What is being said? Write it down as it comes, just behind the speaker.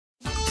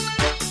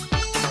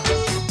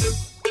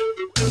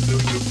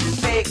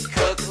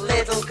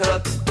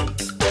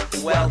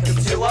Welcome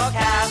to our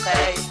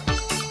cafe.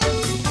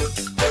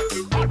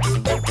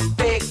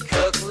 Big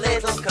cook,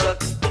 little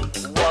cook,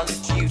 want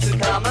you to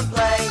come and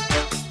play.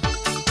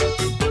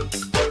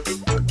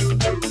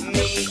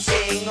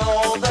 Meeting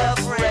all the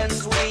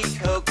friends we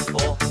cook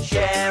for,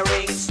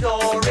 sharing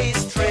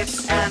stories,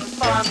 trips and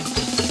fun.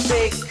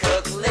 Big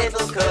cook,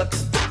 little cook,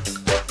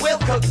 we'll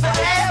cook for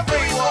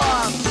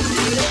everyone.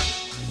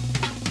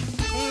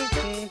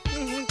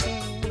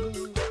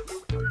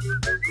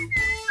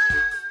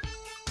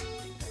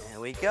 There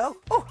we go.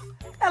 Oh,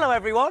 hello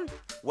everyone.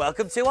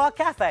 Welcome to our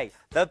cafe,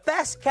 the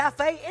best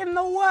cafe in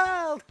the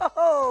world.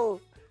 Oh,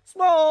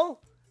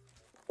 Small.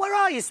 Where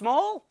are you,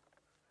 Small?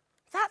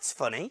 That's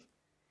funny.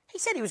 He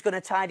said he was going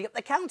to tidy up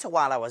the counter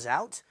while I was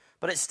out,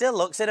 but it still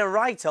looks in a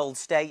right old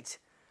state.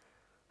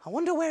 I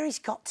wonder where he's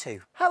got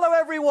to. Hello,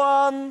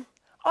 everyone.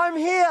 I'm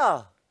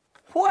here.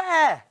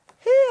 Where?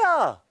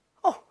 Here.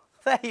 Oh,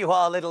 there you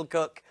are, little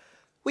cook.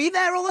 Were you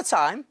there all the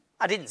time?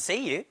 I didn't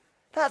see you.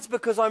 That's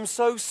because I'm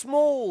so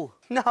small.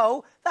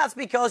 No, that's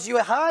because you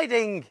were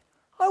hiding.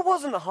 I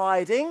wasn't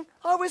hiding.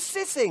 I was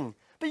sitting.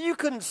 But you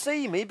couldn't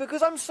see me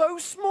because I'm so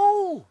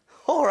small.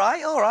 All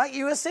right,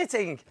 you were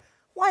sitting.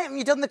 Why haven't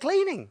you done the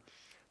cleaning?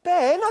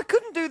 Ben, I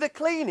couldn't do the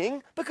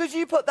cleaning because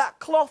you put that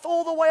cloth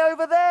all the way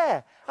over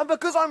there. And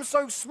because I'm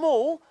so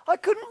small, I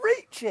couldn't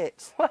reach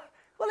it.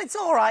 Well, it's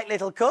all right,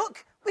 little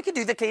cook. We can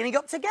do the cleaning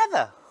up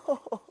together.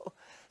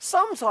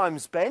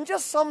 Sometimes, Ben,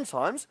 just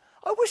sometimes,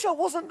 I wish I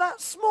wasn't that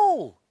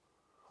small.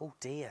 Oh,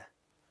 dear.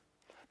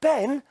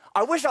 Ben,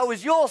 I wish I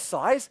was your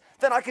size,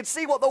 then I could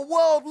see what the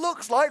world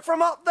looks like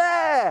from up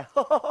there.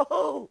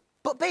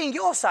 But being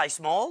your size,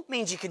 Small,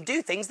 means you can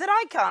do things that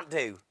I can't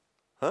do.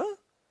 Huh?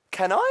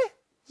 Can I?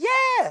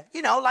 Yeah,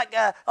 you know, like,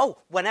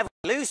 whenever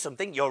you lose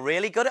something, you're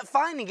really good at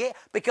finding it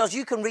because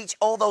you can reach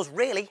all those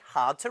really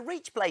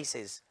hard-to-reach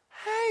places.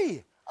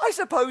 Hey, I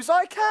suppose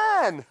I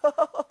can.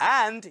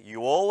 And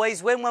you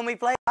always win when we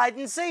play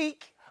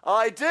hide-and-seek.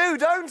 I do,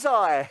 don't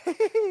I?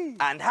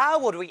 And how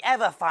would we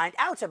ever find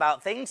out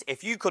about things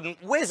if you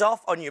couldn't whiz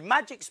off on your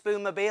magic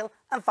spoonmobile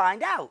and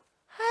find out?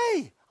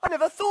 Hey, I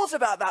never thought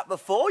about that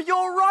before.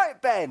 You're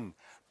right, Ben.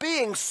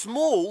 Being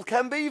small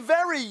can be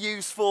very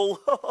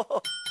useful.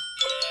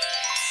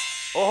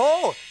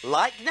 Oh,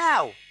 like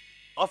now.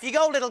 Off you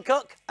go, little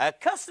cook. A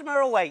customer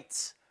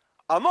awaits.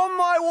 I'm on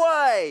my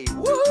way.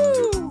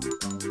 Woohoo!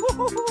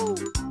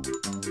 Woohoo!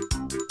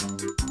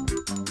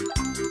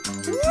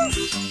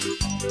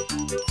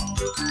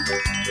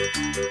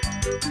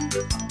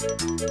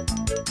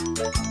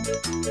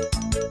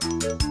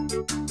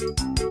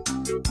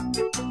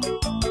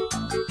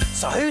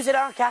 So who's at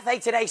our cafe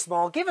today,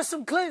 Small? Give us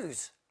some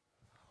clues.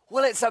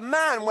 Well, it's a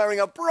man wearing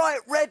a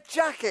bright red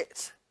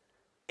jacket.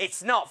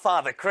 It's not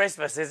Father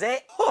Christmas, is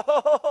it?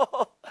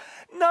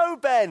 No,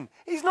 Ben,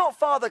 he's not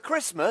Father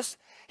Christmas.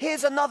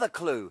 Here's another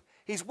clue.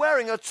 He's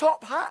wearing a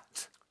top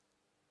hat.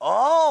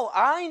 Oh,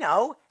 I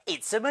know.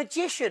 It's a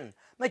magician.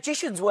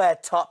 Magicians wear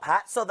top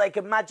hats so they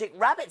can magic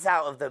rabbits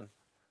out of them.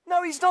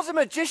 No, he's not a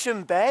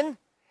magician, Ben.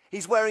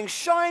 He's wearing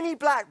shiny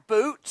black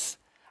boots,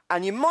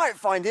 and you might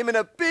find him in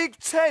a big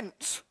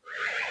tent.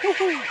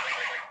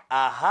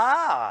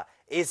 Aha!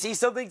 Is he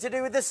something to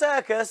do with the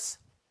circus?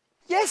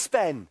 Yes,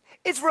 Ben.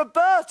 It's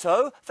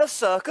Roberto the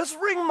Circus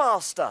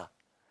Ringmaster.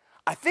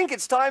 I think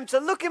it's time to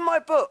look in my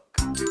book.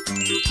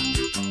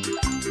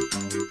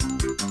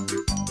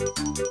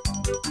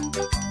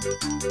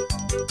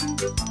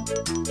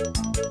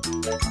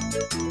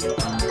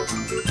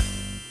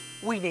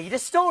 We need a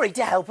story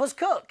to help us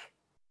cook.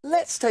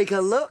 Let's take a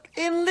look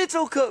in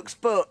Little Cook's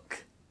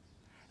book.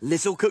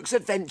 Little Cook's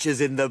Adventures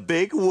in the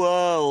Big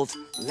World.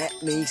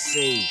 Let me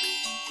see.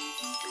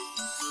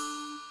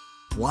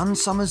 One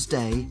summer's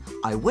day,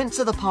 I went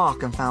to the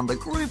park and found a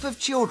group of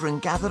children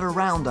gathered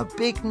around a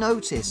big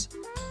notice.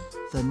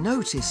 The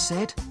notice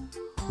said,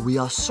 "We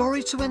are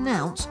sorry to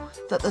announce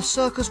that the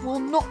circus will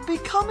not be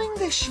coming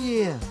this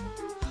year."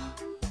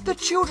 The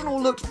children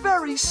all looked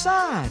very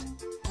sad.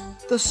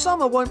 "The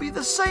summer won't be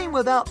the same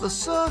without the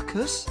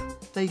circus,"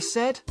 they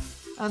said,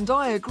 and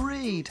I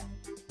agreed.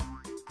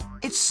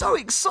 It's so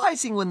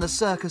exciting when the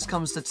circus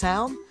comes to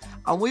town,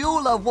 and we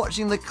all love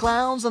watching the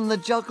clowns and the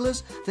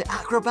jugglers, the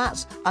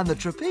acrobats and the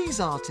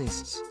trapeze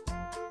artists.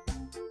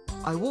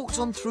 I walked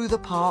on through the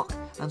park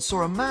and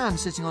saw a man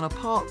sitting on a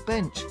park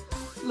bench,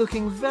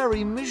 looking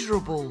very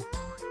miserable.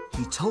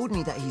 He told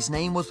me that his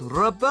name was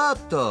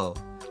Roberto,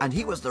 and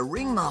he was the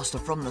ringmaster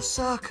from the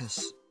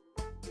circus.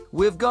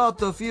 "We've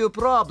got a few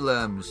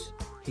problems,"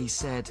 he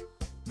said.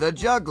 "The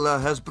juggler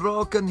has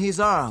broken his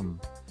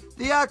arm.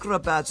 The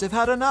acrobats have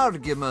had an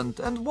argument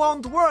and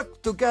won't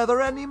work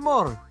together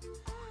anymore.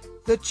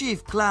 The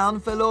chief clown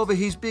fell over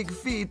his big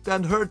feet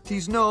and hurt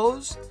his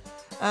nose.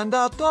 And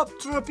our top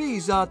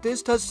trapeze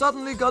artist has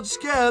suddenly got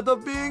scared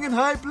of being in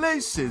high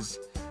places.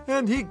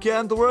 And he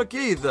can't work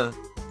either.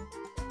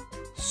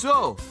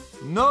 So,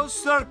 no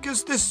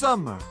circus this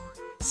summer,"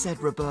 said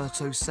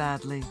Roberto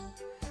sadly.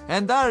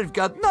 "And I've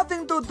got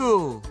nothing to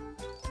do."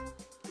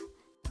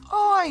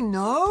 "I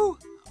know,"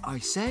 I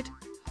said.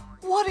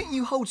 "Why don't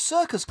you hold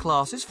circus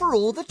classes for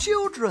all the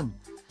children?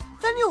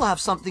 Then you'll have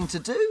something to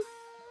do.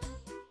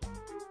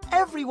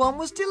 Everyone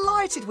was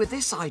delighted with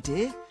this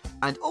idea,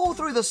 and all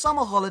through the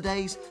summer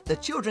holidays, the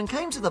children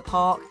came to the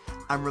park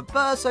and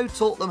Roberto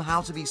taught them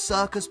how to be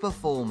circus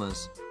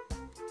performers.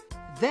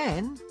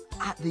 Then,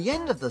 at the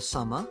end of the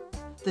summer,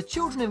 the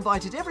children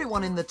invited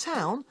everyone in the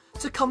town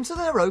to come to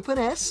their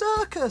open-air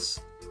circus.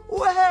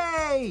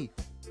 Way!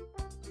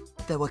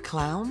 There were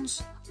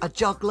clowns, a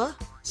juggler,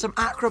 some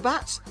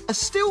acrobats, a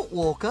stilt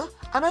walker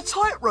and a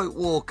tightrope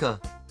walker.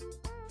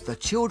 The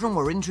children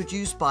were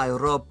introduced by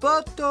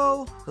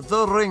Roberto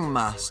the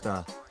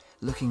Ringmaster,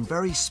 looking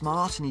very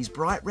smart in his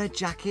bright red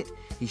jacket,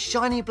 his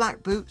shiny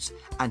black boots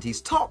and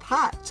his top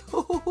hat.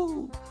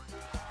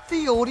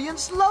 The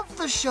audience loved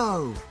the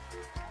show.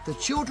 The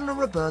children and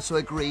Roberto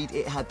agreed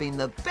it had been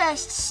the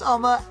best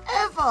summer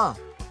ever.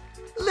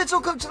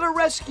 Little Cook to the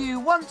rescue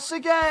once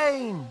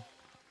again.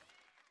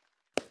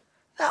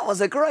 That was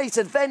a great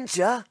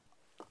adventure.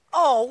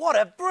 Oh, what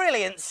a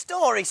brilliant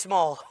story,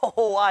 Small.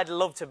 Oh, I'd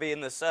love to be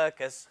in the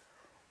circus.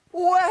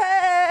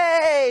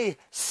 Way!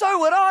 So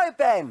would I,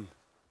 Ben.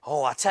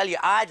 Oh, I tell you,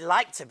 I'd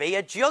like to be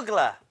a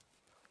juggler.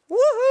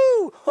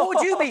 Woohoo! What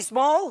would you be,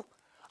 Small?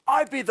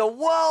 I'd be the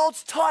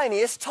world's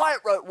tiniest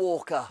tightrope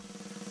walker.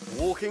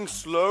 Walking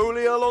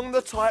slowly along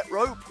the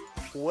tightrope,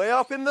 way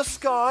up in the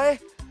sky,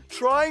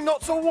 trying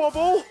not to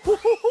wobble.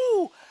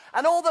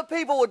 And all the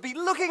people would be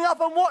looking up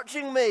and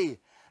watching me.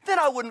 Then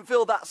I wouldn't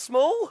feel that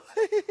small.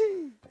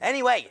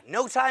 Anyway,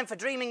 no time for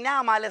dreaming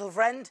now, my little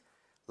friend.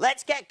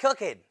 Let's get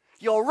cooking.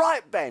 You're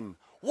right, Ben.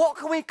 What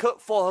can we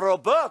cook for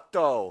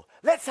Roberto?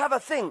 Let's have a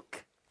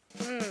think.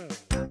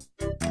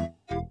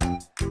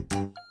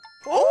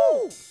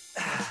 Oh!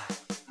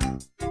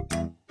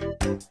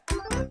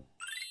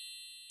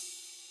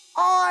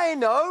 I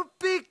know,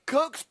 Big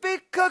Cook's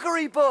Big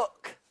Cookery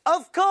book.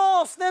 Of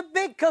course, the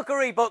Big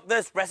Cookery book.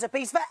 There's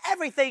recipes for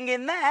everything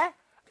in there.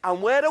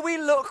 And where do we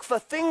look for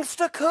things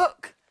to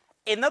cook?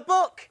 In the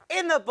book,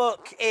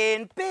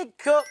 in Big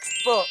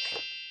Cook's book.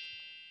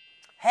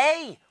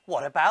 Hey,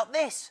 what about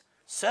this?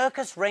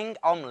 Circus Ring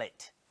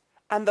Omelette.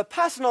 And the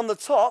pattern on the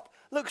top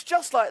looks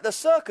just like the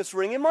circus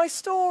ring in my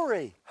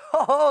story.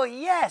 Oh,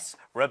 yes.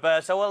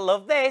 Roberto will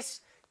love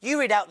this.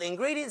 You read out the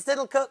ingredients,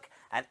 little cook,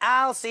 and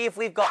I'll see if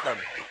we've got them.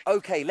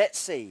 OK, let's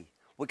see.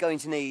 We're going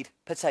to need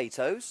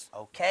potatoes.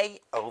 OK,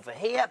 over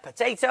here,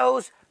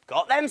 potatoes.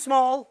 Got them,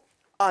 Small.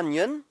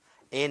 Onion.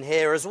 In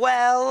here as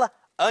well.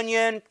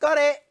 Onion, got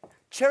it.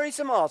 Cherry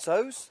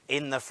tomatoes.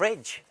 In the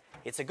fridge.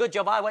 It's a good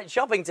job I went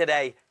shopping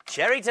today.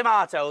 Cherry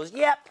tomatoes,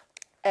 yep.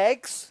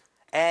 Eggs.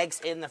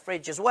 Eggs in the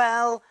fridge as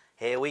well.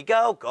 Here we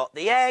go, got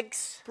the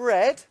eggs.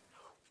 Bread.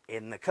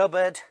 In the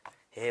cupboard.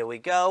 Here we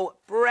go,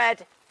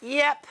 bread,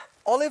 yep.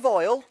 Olive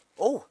oil.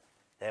 Oh,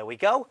 there we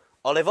go.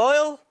 Olive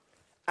oil.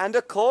 And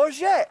a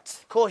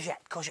courgette.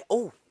 Courgette.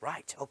 Oh,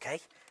 right,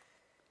 OK.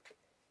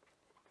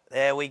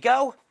 There we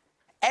go.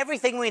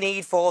 Everything we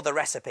need for the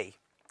recipe,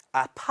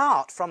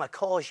 apart from a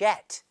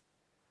courgette.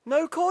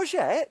 No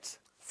courgette?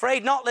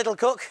 Afraid not, little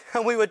cook,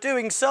 and we were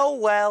doing so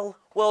well.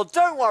 Well,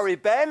 don't worry,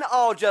 Ben.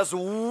 I'll just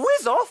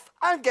whiz off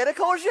and get a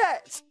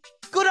courgette.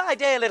 Good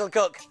idea, little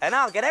cook, and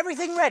I'll get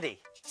everything ready.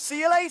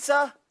 See you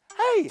later.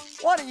 Hey,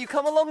 why don't you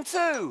come along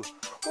too?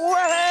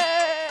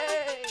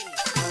 Way!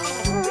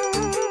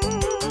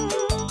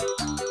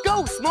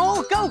 Go,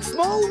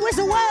 Small, whiz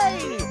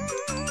away!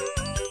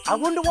 I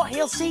wonder what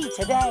he'll see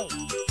today.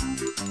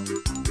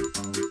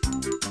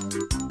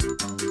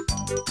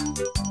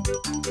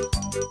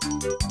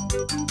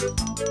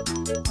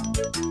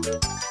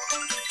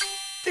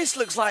 This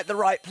looks like the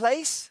right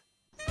place.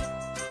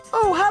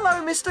 Oh,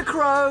 hello, Mr.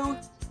 Crow.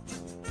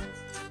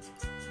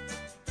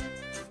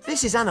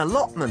 This is an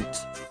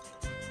allotment.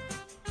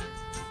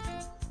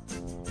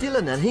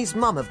 Dylan and his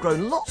mum have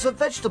grown lots of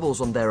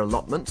vegetables on their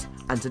allotment,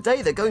 and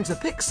today they're going to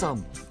pick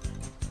some.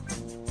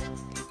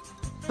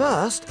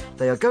 First,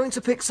 they are going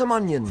to pick some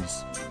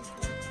onions.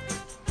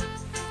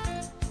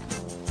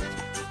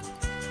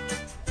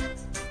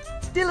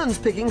 Dylan's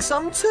picking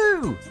some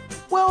too.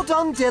 Well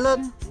done,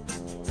 Dylan.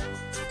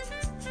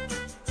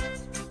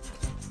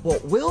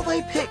 What will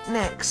they pick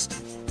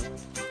next?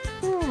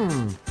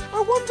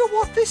 I wonder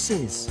what this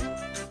is.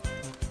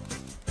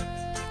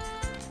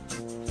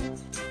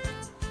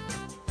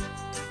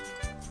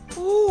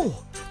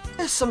 Oh,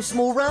 there's some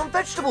small round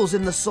vegetables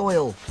in the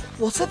soil.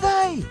 What are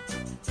they?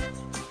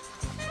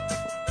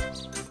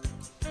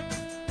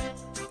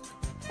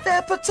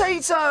 They're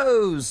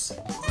potatoes.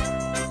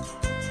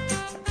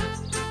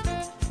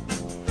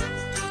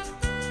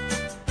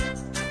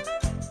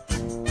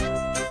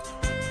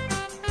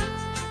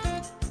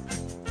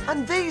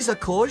 And these are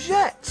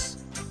courgettes.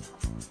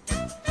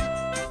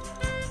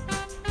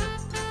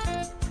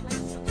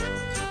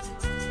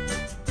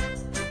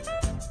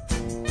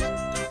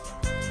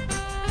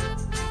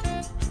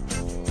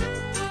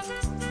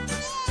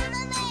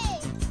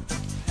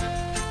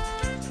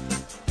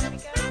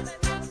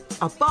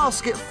 A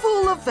basket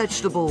full of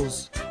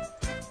vegetables.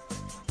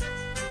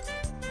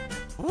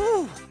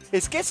 Ooh,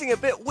 it's getting a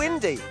bit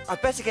windy.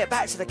 I'd better get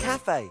back to the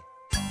cafe.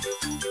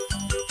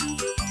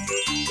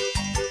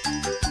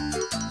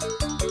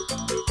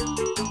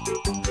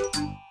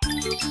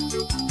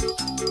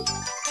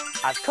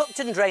 I've cooked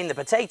and drained the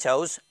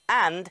potatoes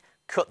and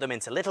cut them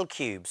into little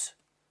cubes.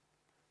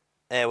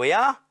 There we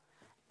are.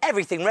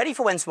 Everything ready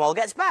for when Small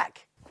gets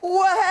back.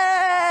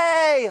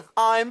 Way!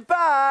 I'm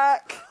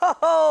back!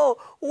 Oh,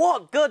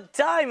 what good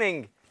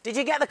timing! Did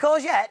you get the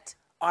courgette?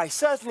 I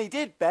certainly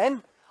did,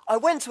 Ben. I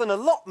went to an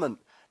allotment.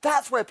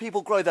 That's where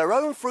people grow their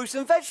own fruit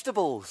and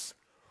vegetables.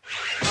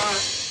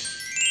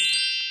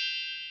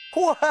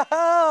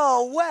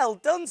 Whoa! Well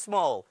done,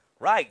 Small.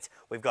 Right,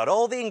 we've got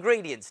all the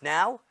ingredients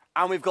now.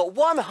 And we've got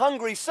one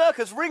hungry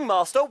circus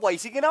ringmaster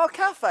waiting in our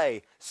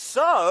cafe.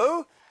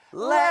 So,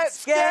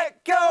 let's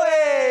get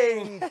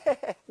going!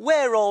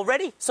 We're all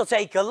ready, so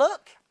take a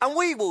look. And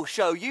we will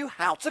show you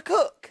how to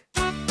cook.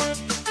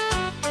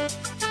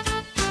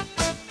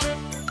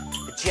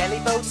 Jelly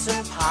boats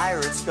and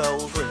pirates,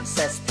 gold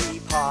princess pea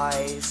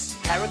pies,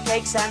 carrot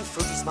cakes and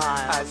fruity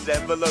smiles, And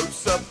envelope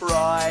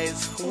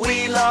surprise.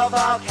 We love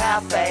our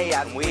cafe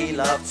and we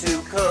love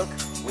to cook.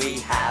 We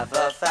have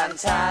a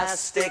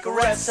fantastic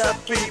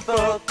recipe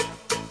book.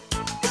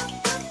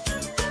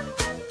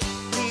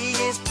 He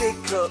is big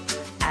cook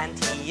and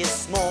he is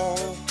small.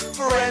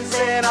 Friends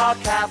in our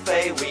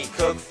cafe, we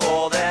cook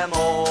for them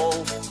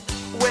all.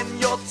 When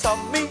your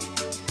tummy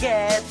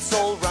Gets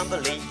all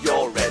rumbly,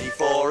 you're ready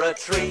for a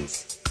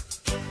treat.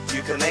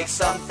 You can make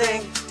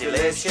something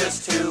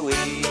delicious to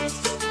eat.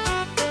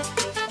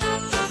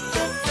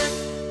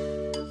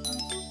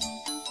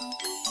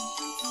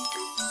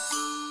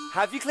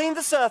 Have you cleaned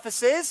the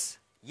surfaces?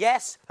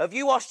 Yes, have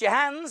you washed your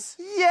hands?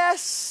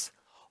 Yes!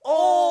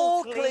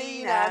 All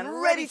clean and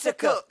ready to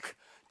cook.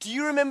 Do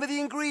you remember the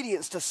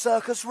ingredients to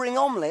Circus Ring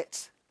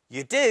Omelette?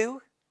 You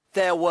do.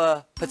 There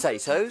were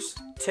potatoes,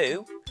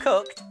 2,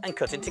 cooked and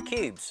cut into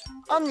cubes.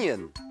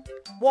 onion,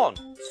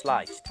 1,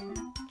 sliced.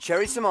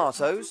 cherry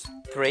tomatoes,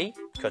 3,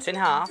 cut in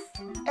half.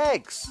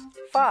 eggs,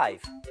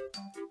 5,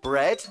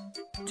 bread,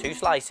 2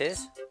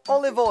 slices.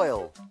 olive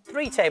oil,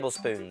 3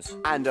 tablespoons.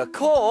 and a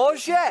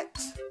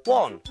courgette.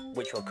 1,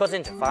 which we'll cut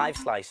into 5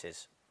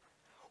 slices.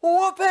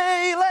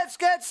 Whoopee! Let's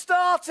get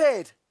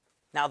started!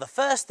 Now the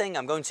first thing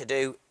I'm going to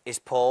do is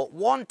pour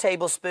 1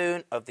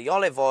 tablespoon of the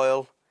olive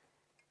oil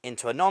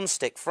into a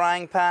non-stick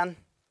frying pan,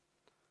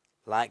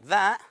 like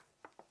that,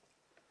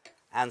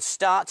 and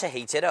start to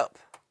heat it up.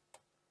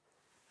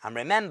 And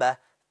remember,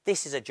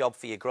 this is a job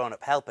for your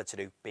grown-up helper to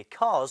do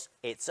because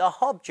it's a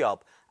hob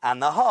job,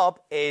 and the hob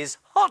is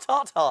hot,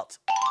 hot, hot.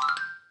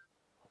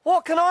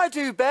 What can I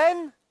do,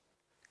 Ben?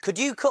 Could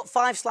you cut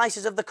 5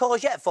 slices of the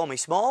courgette for me,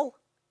 Small?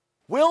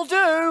 Will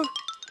do.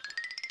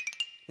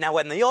 Now,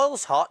 when the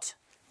oil's hot,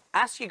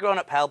 ask your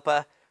grown-up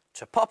helper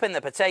to pop in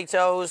the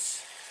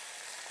potatoes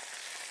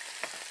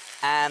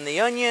and the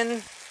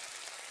onion.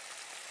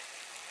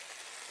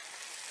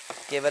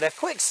 Give it a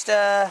quick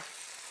stir.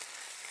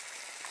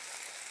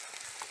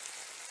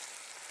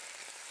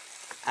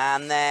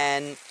 And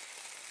then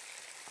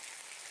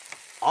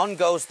on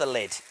goes the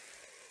lid.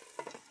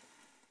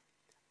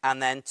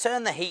 And then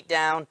turn the heat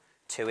down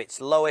to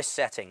its lowest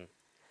setting.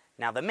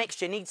 Now the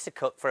mixture needs to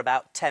cook for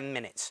about 10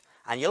 minutes.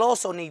 And you'll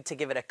also need to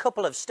give it a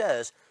couple of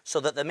stirs so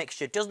that the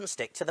mixture doesn't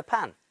stick to the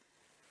pan.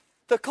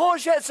 The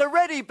courgettes are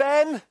ready,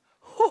 Ben.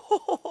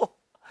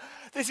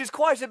 This is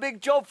quite a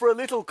big job for a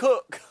little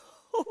cook.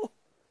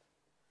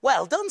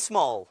 Well done,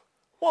 Small.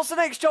 What's the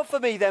next job for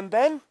me then,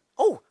 Ben?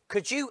 Oh,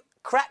 could you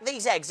crack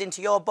these eggs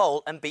into your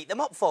bowl and beat them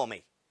up for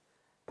me?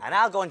 And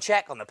I'll go and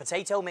check on the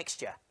potato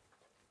mixture.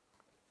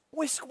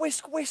 Whisk,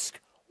 whisk, whisk.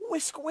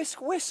 Whisk,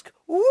 whisk, whisk.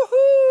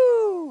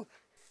 Woohoo!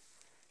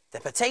 The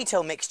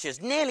potato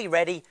mixture's nearly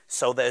ready,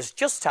 so there's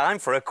just time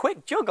for a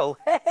quick juggle.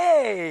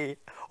 Hey!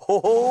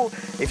 Oh,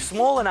 if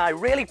Small and I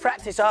really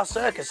practice our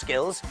circus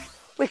skills,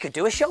 we could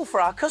do a show for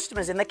our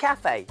customers in the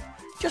cafe,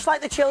 just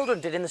like the children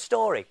did in the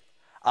story.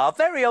 Our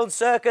very own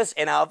circus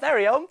in our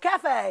very own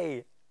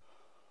cafe.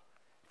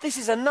 This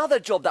is another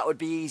job that would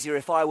be easier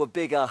if I were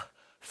bigger.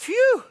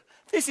 Phew!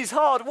 This is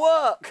hard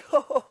work.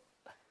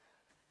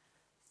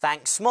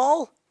 Thanks,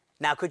 Small.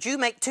 Now could you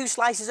make 2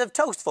 slices of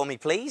toast for me,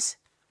 please?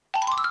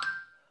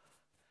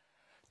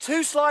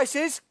 2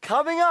 slices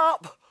coming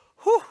up.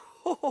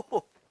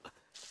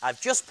 I've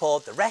just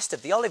poured the rest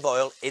of the olive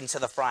oil into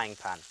the frying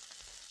pan.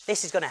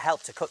 This is going to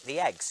help to cook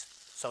the eggs.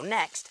 So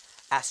next,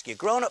 ask your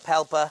grown-up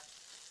helper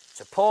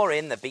to pour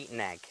in the beaten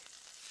egg.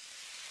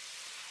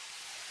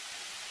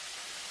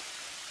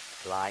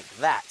 Like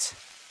that.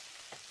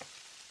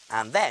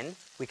 And then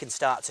we can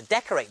start to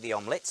decorate the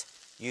omelette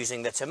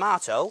using the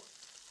tomato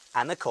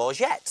and the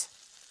courgette.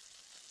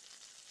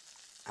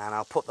 And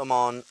I'll put them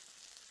on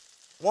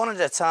one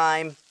at a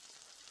time,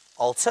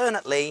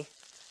 alternately.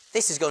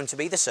 This is going to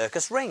be the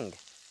circus ring.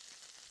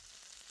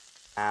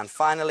 And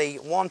finally,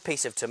 1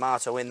 piece of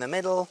tomato in the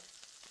middle,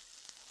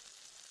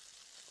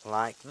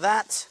 like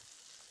that.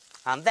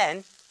 And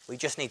then we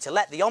just need to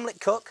let the omelette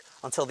cook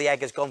until the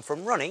egg has gone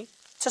from runny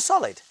to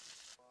solid.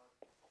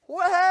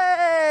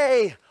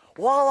 Way!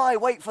 While I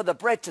wait for the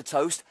bread to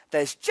toast,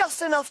 there's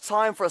just enough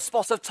time for a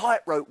spot of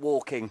tightrope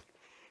walking.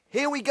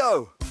 Here we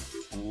go.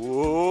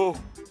 Whoa!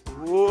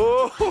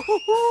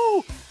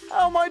 Whoa!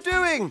 How am I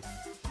doing?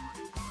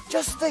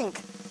 Just think,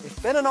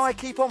 If Ben and I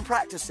keep on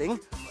practicing,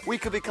 we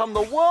could become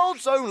the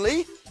world's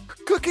only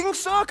cooking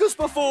circus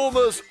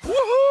performers.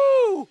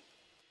 Woohoo!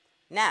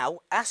 Now,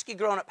 ask your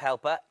grown-up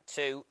helper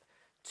to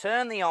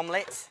turn the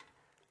omelette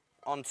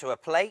onto a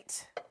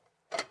plate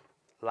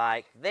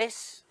like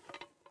this,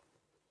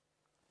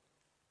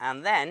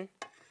 and then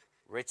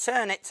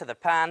return it to the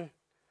pan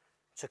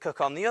to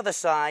cook on the other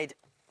side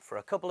for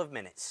a couple of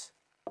minutes.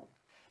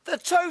 The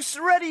toast's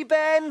ready,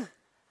 Ben.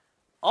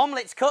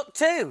 Omelette's cooked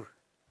too.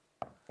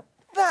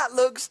 That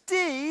looks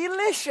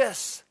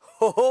delicious.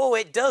 Oh,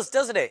 it does,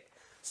 doesn't it?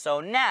 So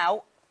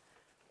now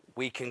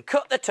we can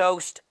cut the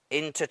toast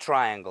into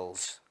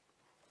triangles.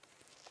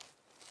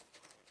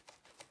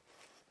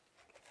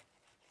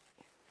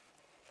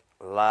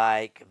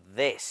 Like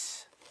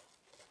this.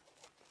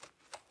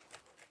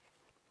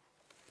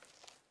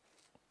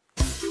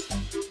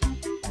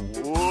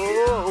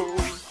 Whoa!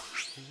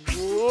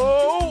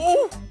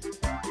 Whoa!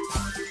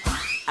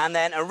 And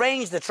then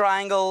arrange the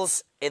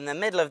triangles in the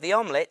middle of the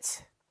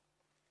omelette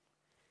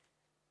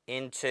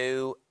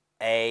into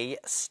a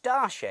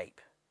star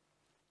shape.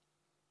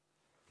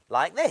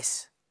 Like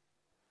this.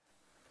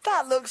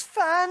 That looks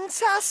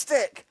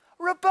fantastic.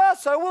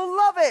 Roberto will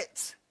love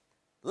it.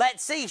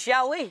 Let's see,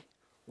 shall we?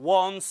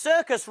 One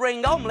circus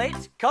ring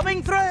omelette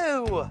coming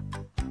through.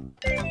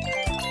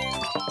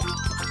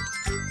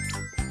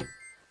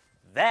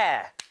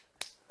 There.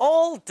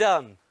 All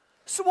done.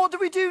 So what do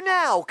we do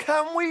now?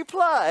 Can we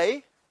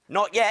play?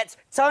 Not yet.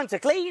 Time to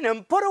clean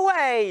and put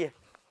away.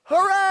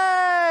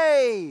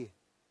 Hooray!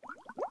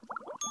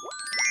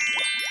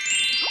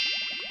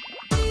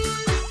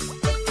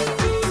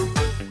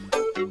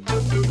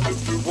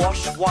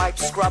 Wash, wipe,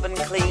 scrub and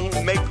clean.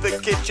 Make the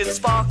kitchen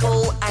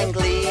sparkle and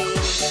gleam.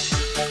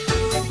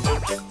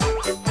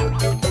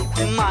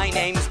 My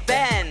name's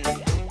Ben.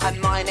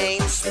 And my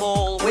name's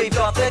Small. We've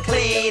got the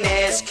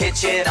cleanest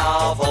kitchen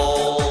of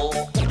all.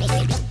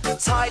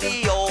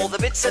 Tidy all the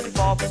bits and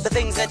bobs. The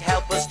things that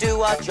help us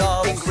do our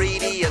jobs.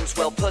 Ingredients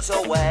well put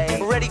away.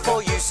 Ready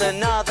for use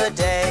another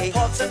day.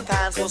 Pots and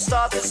pans will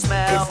start to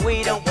smell if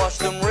we don't wash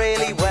them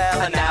really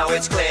well. And now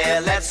it's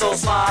clear, let's all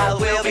smile.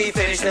 We'll be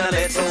finished in a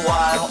little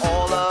while.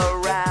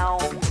 All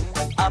around,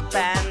 Up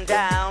and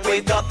down,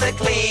 we've got the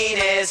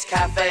cleanest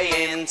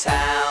cafe in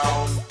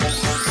town.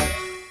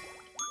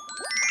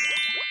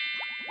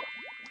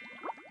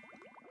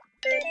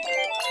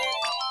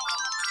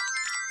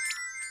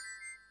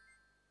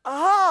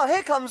 Aha,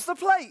 here comes the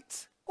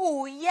plate.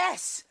 Oh,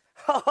 yes.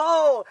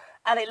 Oh,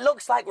 and it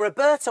looks like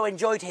Roberto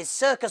enjoyed his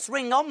circus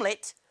ring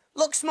omelette.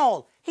 Look,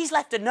 Small, he's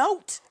left a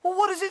note. Well,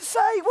 what does it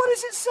say? What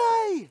does it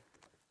say?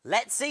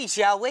 Let's see,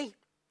 shall we?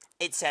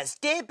 It says,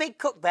 Dear Big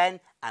Cook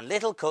Ben and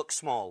Little Cook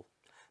Small,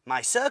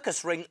 my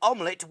circus ring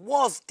omelette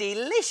was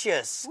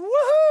delicious.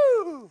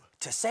 Woohoo!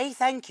 To say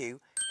thank you,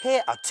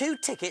 here are 2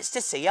 tickets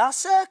to see our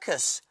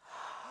circus.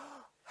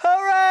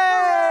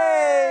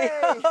 Hooray!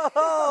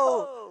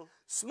 Ho-ho-ho!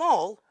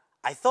 Small,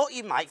 I thought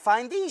you might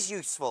find these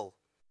useful.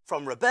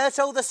 From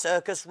Roberto the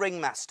Circus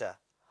Ringmaster.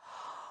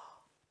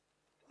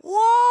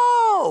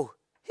 Whoa!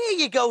 Here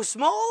you go,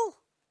 Small.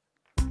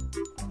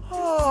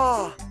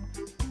 Oh,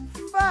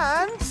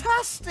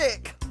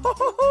 fantastic!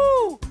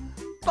 Ho-ho-ho!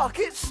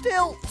 Bucket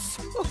stilts!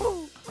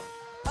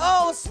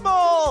 Oh,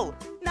 Small!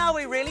 Now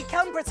we really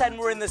can pretend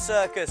we're in the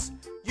circus.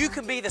 You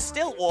can be the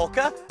stilt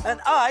walker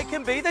and I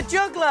can be the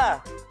juggler.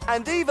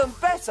 And even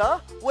better,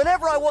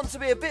 whenever I want to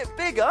be a bit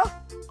bigger,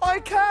 I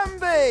can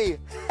be!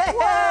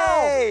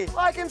 Hey!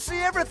 Wow! I can see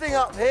everything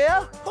up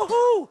here!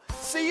 Hoo-hoo!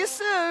 See you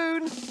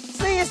soon!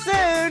 See you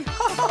soon!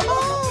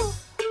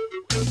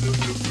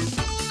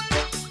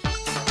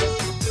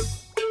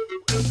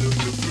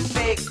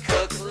 Big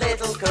cook,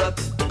 little cook,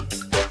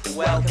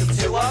 welcome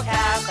to our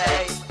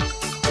cafe.